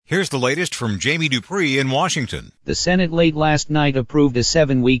Here's the latest from Jamie Dupree in Washington. The Senate late last night approved a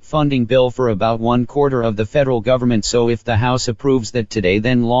 7-week funding bill for about 1/4 of the federal government, so if the House approves that today,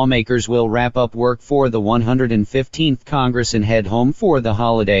 then lawmakers will wrap up work for the 115th Congress and head home for the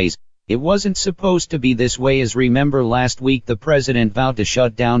holidays. It wasn't supposed to be this way, as remember last week the president vowed to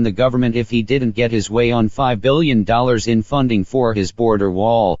shut down the government if he didn't get his way on $5 billion in funding for his border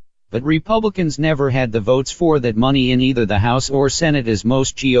wall. But Republicans never had the votes for that money in either the House or Senate, as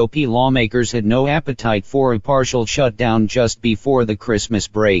most GOP lawmakers had no appetite for a partial shutdown just before the Christmas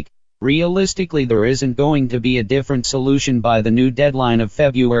break. Realistically, there isn't going to be a different solution by the new deadline of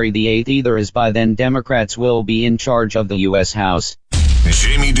February the 8th either, as by then Democrats will be in charge of the U.S. House.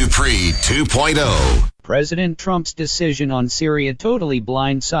 Jamie Dupree 2.0. President Trump's decision on Syria totally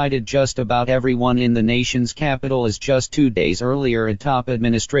blindsided just about everyone in the nation's capital, as just 2 days earlier a top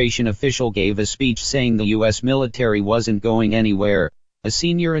administration official gave a speech saying the U.S. military wasn't going anywhere. A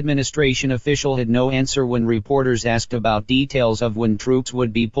senior administration official had no answer when reporters asked about details of when troops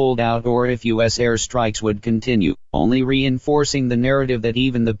would be pulled out or if U.S. airstrikes would continue, only reinforcing the narrative that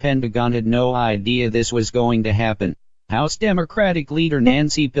even the Pentagon had no idea this was going to happen. House Democratic leader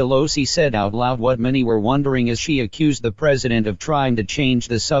Nancy Pelosi said out loud what many were wondering as she accused the president of trying to change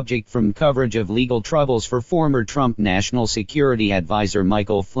the subject from coverage of legal troubles for former Trump National Security Advisor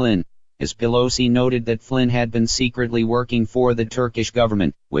Michael Flynn, as Pelosi noted that Flynn had been secretly working for the Turkish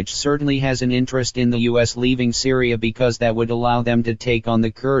government, which certainly has an interest in the U.S. leaving Syria because that would allow them to take on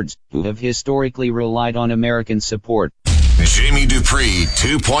the Kurds, who have historically relied on American support. Jamie Dupree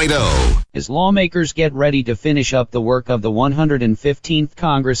 2.0. As lawmakers get ready to finish up the work of the 115th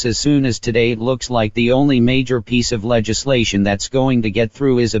Congress as soon as today, it looks like the only major piece of legislation that's going to get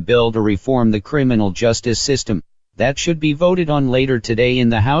through is a bill to reform the criminal justice system. That should be voted on later today in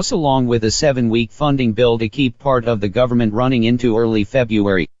the House, along with a 7-week funding bill to keep part of the government running into early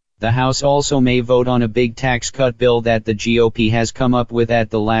February. The House also may vote on a big tax cut bill that the GOP has come up with at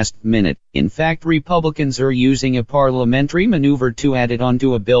the last minute. In fact, Republicans are using a parliamentary maneuver to add it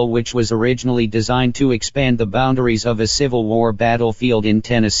onto a bill which was originally designed to expand the boundaries of a Civil War battlefield in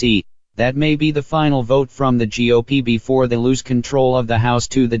Tennessee. That may be the final vote from the GOP before they lose control of the House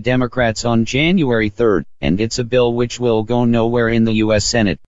to the Democrats on January 3rd, and it's a bill which will go nowhere in the U.S. Senate.